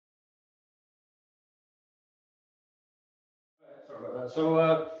about that.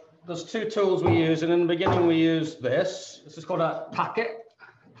 So there's two tools we use, and in the beginning we use this. This is called a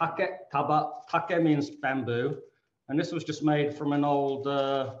taketaba. Take means bamboo, and this was just made from an old,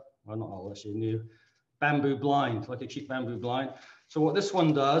 well, not old, actually new, bamboo blind, like a cheap bamboo blind. So what this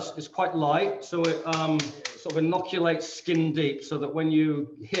one does is quite light, so it sort of inoculates skin deep, so that when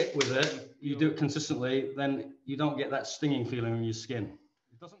you hit with it, you do it consistently, then you don't get that stinging feeling on your skin.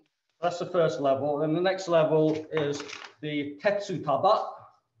 It doesn't. That's the first level. Then the next level is the tetsutaba.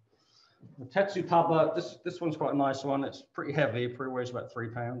 The tetsutaba, this one's quite a nice one. It's pretty heavy, it probably weighs about 3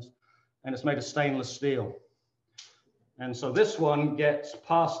 pounds, and it's made of stainless steel. And so this one gets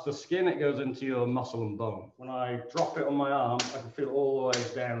past the skin, it goes into your muscle and bone. When I drop it on my arm, I can feel it all the way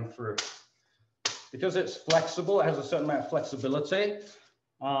down through. Because it's flexible, it has a certain amount of flexibility.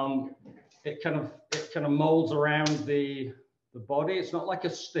 It kind of molds around the body. It's not like a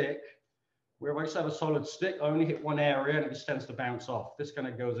stick, where if I just have a solid stick, I only hit one area and it just tends to bounce off. This kind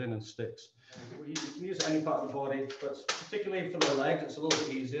of goes in and sticks. You can use any part of the body, but particularly for the legs, it's a little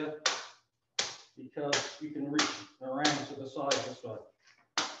bit easier because you can reach around to the side this way.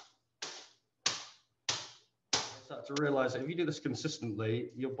 I start to realize that if you do this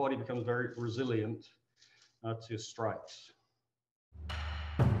consistently, your body becomes very resilient to strikes.